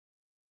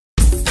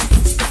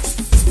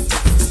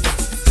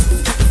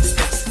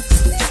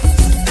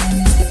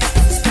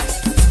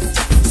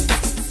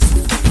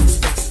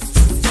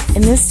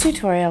In this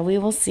tutorial, we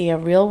will see a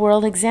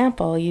real-world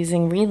example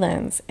using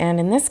relens, and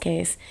in this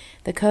case,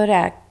 the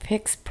KODAK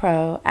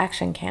PIXPRO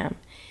Action Cam.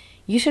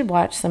 You should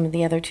watch some of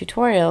the other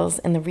tutorials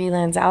in the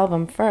relens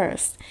album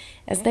first,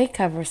 as they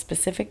cover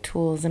specific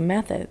tools and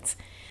methods.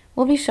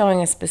 We'll be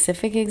showing a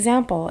specific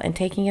example and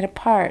taking it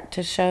apart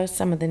to show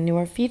some of the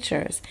newer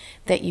features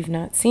that you've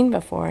not seen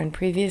before in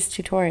previous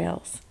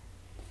tutorials.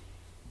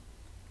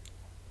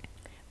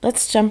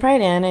 Let's jump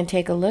right in and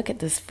take a look at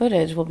this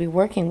footage we'll be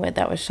working with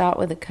that was shot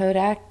with a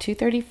KODAK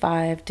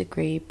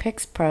 235°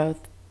 PIXPRO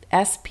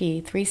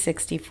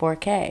SP360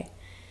 4K.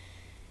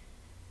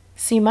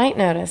 So you might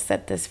notice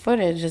that this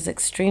footage is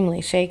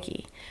extremely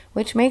shaky,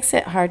 which makes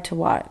it hard to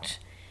watch.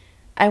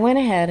 I went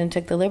ahead and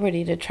took the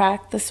liberty to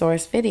track the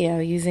source video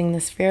using the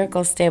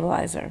Spherical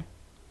Stabilizer.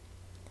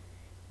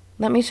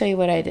 Let me show you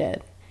what I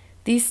did.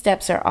 These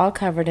steps are all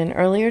covered in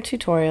earlier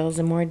tutorials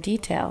in more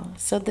detail,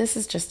 so this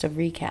is just a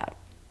recap.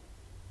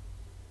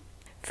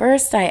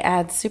 First, I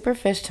add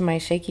Superfish to my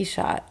shaky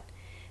shot.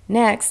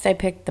 Next, I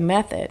pick the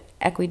method,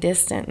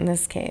 equidistant in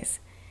this case.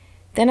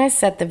 Then I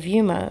set the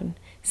view mode,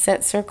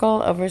 set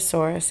circle over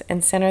source,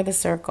 and center the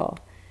circle.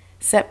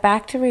 Set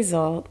back to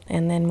result,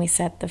 and then we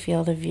set the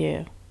field of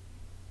view.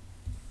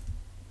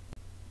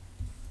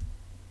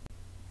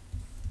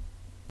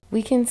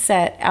 We can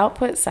set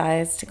output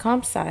size to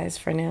comp size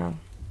for now.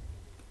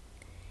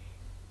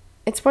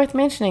 It's worth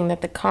mentioning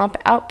that the comp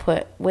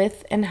output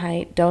width and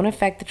height don't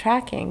affect the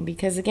tracking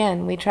because,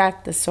 again, we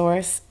track the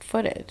source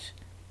footage.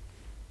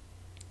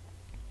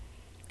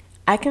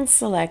 I can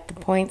select the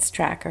points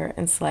tracker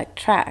and select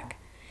track.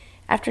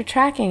 After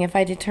tracking, if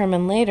I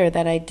determine later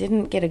that I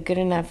didn't get a good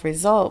enough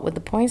result with the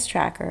points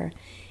tracker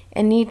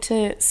and need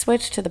to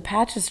switch to the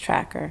patches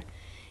tracker,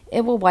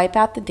 it will wipe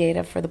out the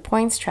data for the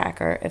points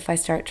tracker if I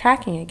start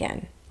tracking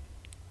again.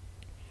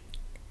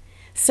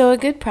 So a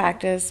good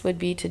practice would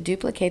be to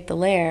duplicate the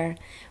layer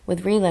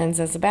with relens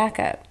as a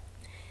backup.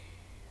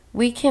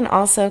 We can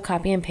also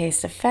copy and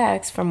paste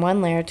effects from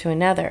one layer to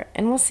another,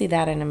 and we'll see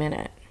that in a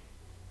minute.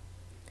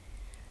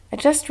 I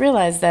just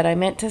realized that I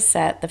meant to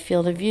set the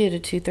field of view to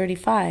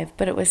 235,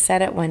 but it was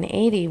set at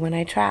 180 when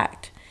I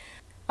tracked.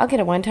 I'll get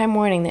a one-time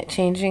warning that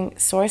changing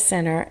source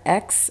center,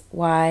 X,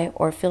 Y,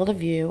 or field of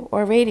view,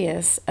 or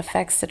radius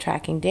affects the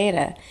tracking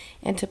data,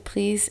 and to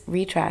please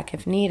retrack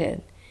if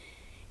needed.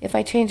 If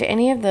I change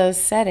any of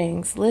those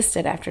settings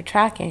listed after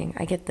tracking,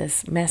 I get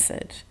this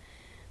message.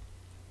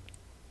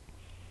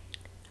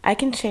 I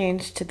can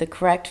change to the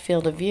correct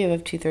field of view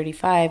of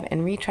 235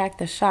 and retrack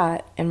the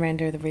shot and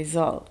render the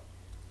result.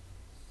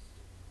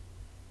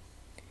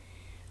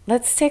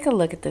 Let's take a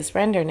look at this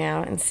render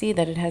now and see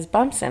that it has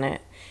bumps in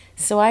it,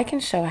 so I can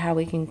show how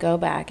we can go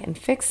back and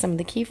fix some of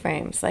the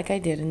keyframes like I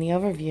did in the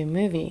overview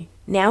movie.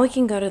 Now we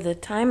can go to the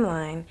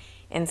timeline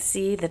and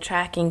see the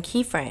tracking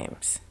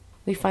keyframes.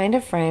 We find a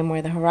frame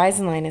where the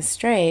horizon line is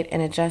straight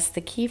and adjust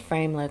the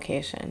keyframe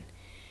location.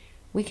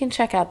 We can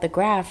check out the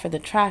graph for the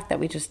track that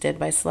we just did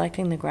by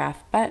selecting the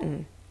graph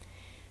button.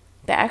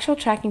 The actual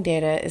tracking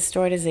data is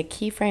stored as a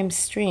keyframe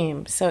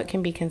stream, so it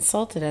can be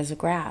consulted as a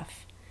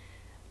graph.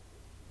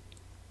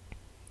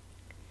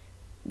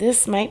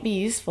 This might be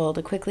useful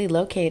to quickly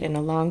locate in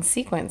a long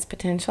sequence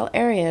potential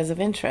areas of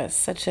interest,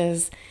 such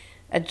as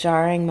a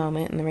jarring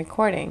moment in the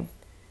recording.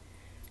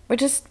 We're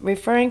just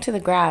referring to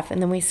the graph,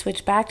 and then we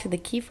switch back to the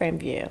keyframe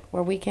view,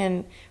 where we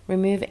can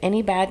remove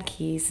any bad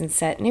keys and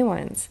set new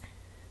ones,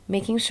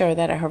 making sure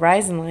that a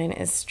horizon line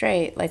is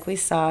straight like we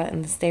saw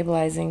in the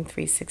Stabilizing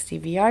 360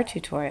 VR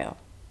tutorial.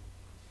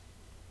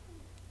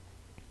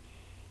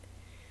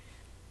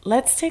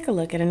 Let's take a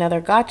look at another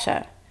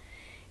gotcha.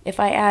 If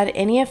I add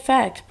any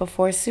effect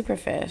before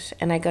Superfish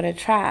and I go to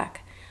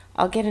track,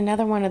 I'll get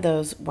another one of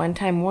those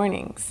one-time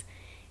warnings.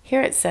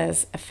 Here it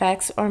says,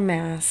 effects or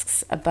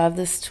masks above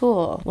this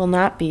tool will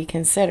not be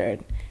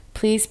considered.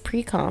 Please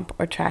pre-comp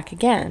or track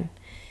again.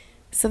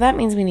 So that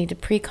means we need to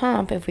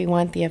pre-comp if we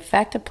want the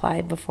effect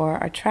applied before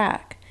our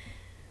track.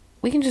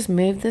 We can just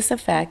move this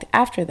effect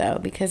after though,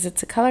 because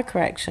it's a color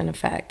correction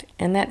effect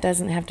and that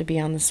doesn't have to be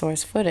on the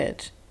source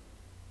footage.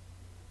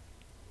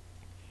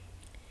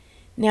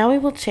 Now we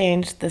will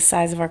change the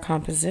size of our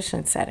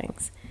composition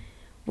settings.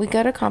 We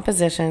go to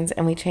compositions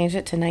and we change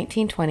it to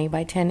 1920 by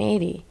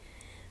 1080.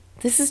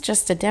 This is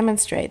just to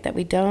demonstrate that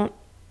we don't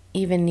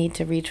even need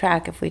to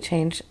retrack if we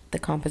change the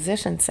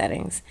composition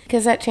settings,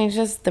 because that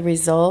changes the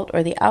result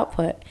or the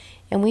output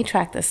and we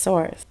track the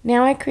source.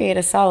 Now I create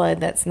a solid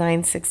that's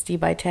 960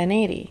 by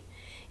 1080.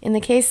 In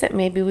the case that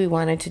maybe we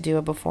wanted to do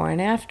a before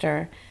and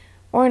after,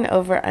 or an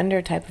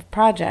over-under type of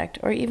project,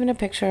 or even a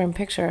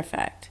picture-in-picture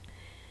effect.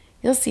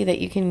 You'll see that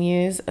you can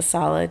use a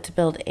solid to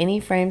build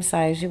any frame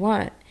size you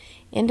want,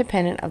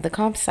 independent of the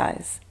comp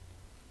size.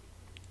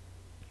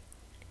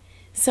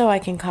 So I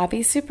can copy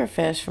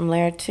Superfish from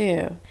layer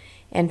 2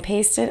 and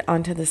paste it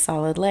onto the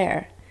solid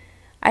layer.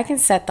 I can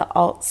set the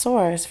alt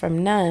source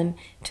from none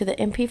to the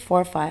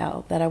MP4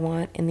 file that I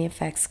want in the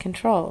effects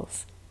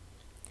controls.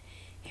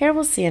 Here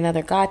we'll see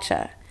another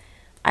gotcha.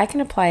 I can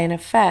apply an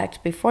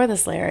effect before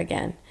this layer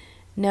again.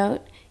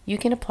 Note, you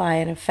can apply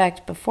an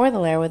effect before the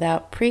layer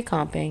without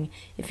pre-comping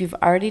if you've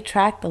already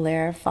tracked the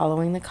layer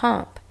following the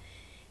comp.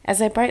 As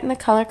I brighten the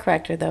color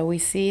corrector though, we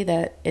see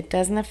that it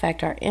doesn't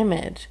affect our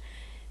image.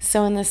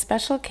 So in this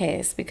special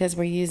case, because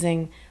we're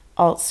using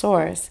Alt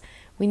Source,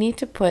 we need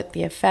to put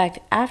the effect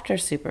after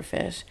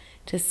Superfish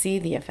to see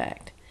the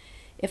effect.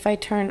 If I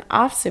turn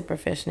off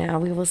Superfish now,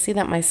 we will see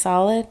that my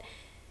solid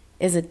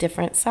is a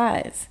different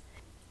size.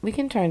 We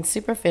can turn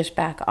Superfish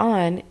back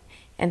on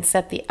and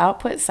set the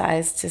output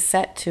size to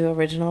set to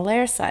original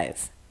layer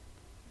size.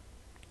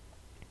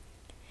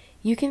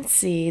 You can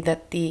see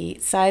that the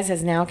size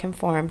has now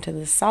conformed to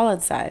the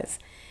solid size,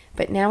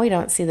 but now we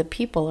don't see the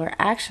people or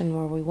action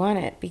where we want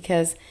it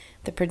because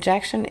the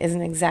projection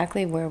isn't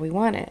exactly where we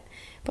want it,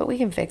 but we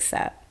can fix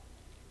that.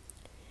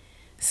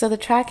 So the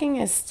tracking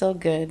is still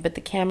good, but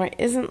the camera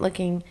isn't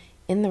looking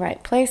in the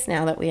right place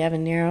now that we have a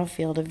narrow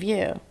field of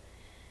view.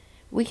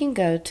 We can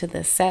go to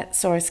the Set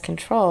Source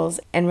Controls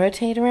and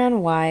rotate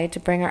around Y to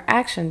bring our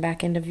action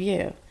back into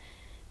view.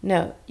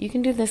 Note, you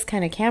can do this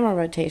kind of camera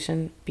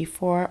rotation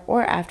before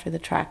or after the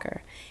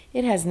tracker.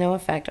 It has no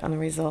effect on the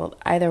result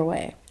either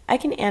way. I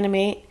can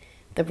animate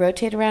the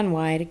rotate around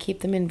Y to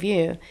keep them in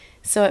view,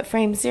 so at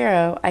frame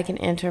 0 I can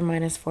enter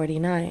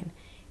 -49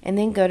 and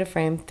then go to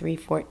frame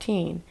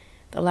 314,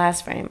 the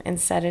last frame, and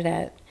set it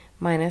at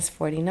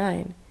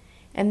 -49.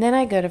 And then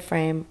I go to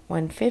frame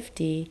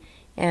 150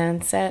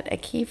 and set a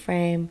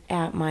keyframe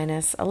at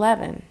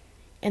 -11,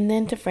 and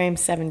then to frame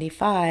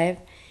 75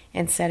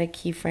 and set a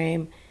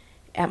keyframe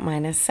at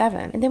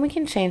 -7. And then we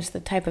can change the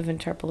type of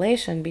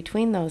interpolation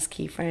between those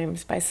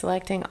keyframes by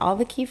selecting all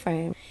the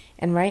keyframes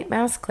and right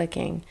mouse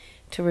clicking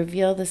to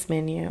reveal this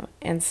menu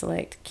and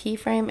select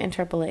Keyframe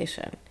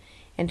Interpolation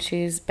and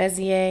choose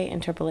Bezier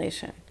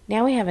Interpolation.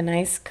 Now we have a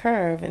nice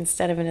curve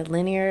instead of a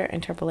linear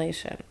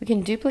interpolation. We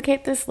can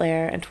duplicate this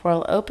layer and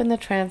twirl open the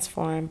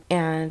transform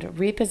and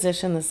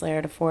reposition this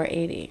layer to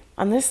 480.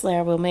 On this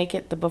layer, we'll make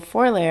it the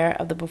before layer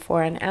of the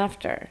before and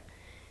after.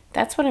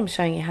 That's what I'm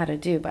showing you how to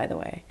do, by the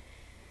way.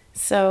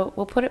 So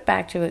we'll put it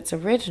back to its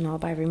original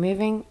by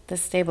removing the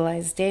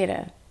stabilized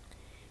data.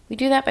 We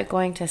do that by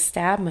going to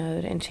stab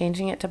mode and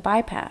changing it to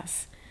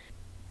bypass.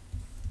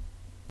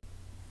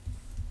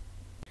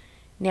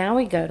 Now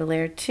we go to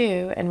layer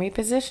 2 and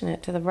reposition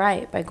it to the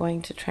right by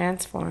going to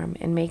transform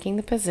and making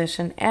the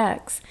position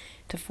X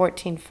to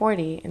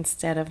 1440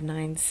 instead of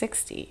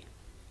 960.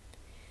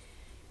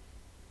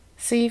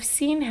 So you've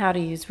seen how to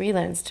use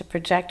relens to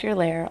project your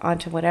layer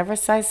onto whatever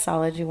size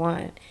solid you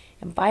want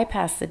and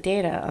bypass the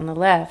data on the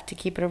left to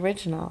keep it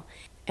original.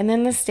 And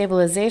then the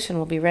stabilization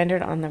will be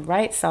rendered on the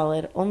right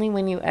solid only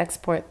when you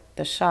export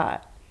the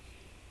shot.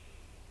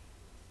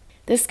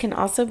 This can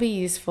also be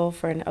useful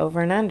for an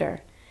over and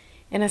under.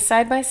 In a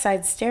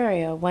side-by-side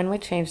stereo, one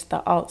would change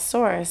the alt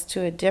source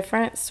to a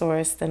different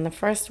source than the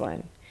first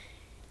one.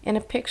 In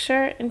a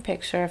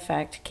picture-in-picture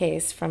effect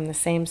case from the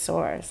same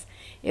source,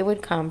 it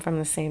would come from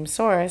the same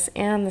source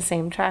and the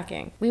same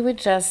tracking. We would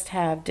just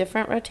have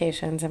different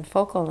rotations and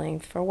focal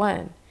length for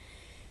one.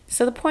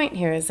 So the point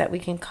here is that we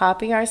can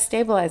copy our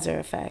stabilizer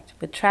effect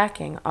with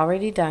tracking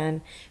already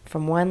done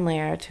from one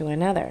layer to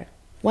another.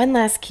 One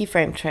last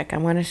keyframe trick I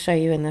want to show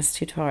you in this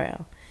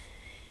tutorial.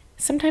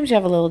 Sometimes you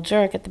have a little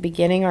jerk at the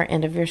beginning or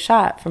end of your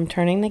shot from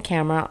turning the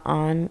camera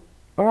on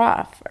or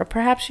off, or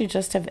perhaps you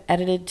just have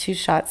edited two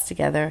shots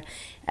together,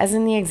 as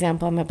in the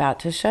example I'm about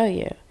to show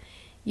you.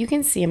 You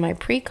can see in my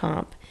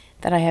pre-comp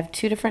that I have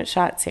two different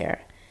shots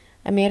here.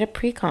 I made a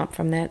pre-comp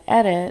from that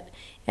edit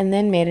and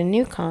then made a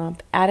new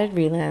comp, added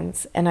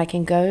relens, and I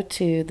can go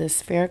to the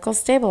Spherical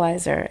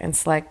Stabilizer and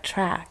select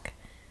Track.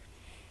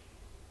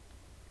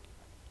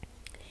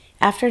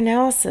 After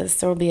analysis,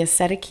 there will be a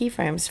set of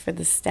keyframes for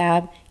the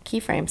stab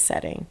keyframe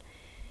setting.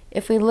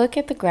 If we look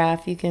at the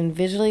graph, you can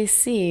visually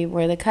see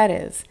where the cut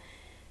is.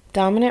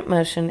 Dominant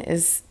motion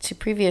is to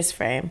previous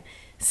frame,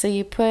 so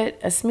you put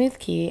a smooth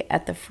key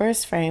at the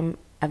first frame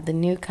of the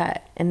new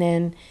cut, and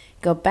then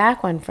go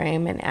back one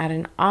frame and add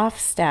an off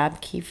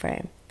stab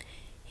keyframe.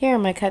 Here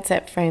my cut's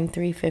at frame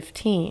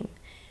 315.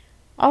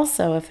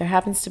 Also, if there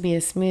happens to be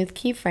a smooth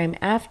keyframe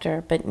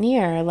after, but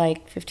near,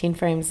 like 15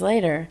 frames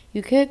later,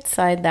 you could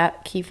slide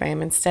that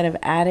keyframe instead of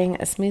adding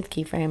a smooth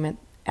keyframe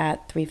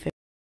at 315.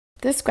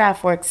 This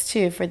graph works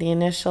too for the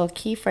initial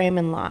keyframe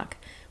and lock,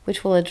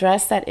 which will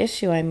address that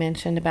issue I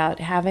mentioned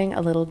about having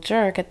a little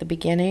jerk at the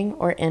beginning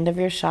or end of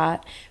your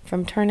shot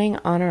from turning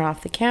on or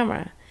off the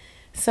camera.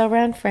 So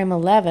around frame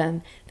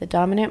 11, the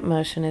dominant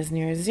motion is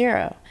near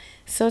 0.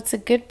 So it's a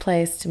good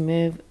place to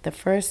move the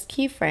first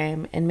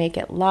keyframe and make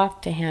it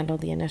locked to handle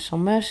the initial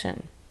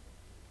motion.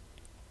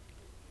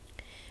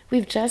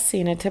 We've just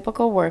seen a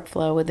typical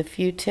workflow with a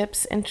few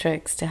tips and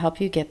tricks to help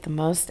you get the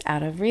most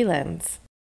out of relens.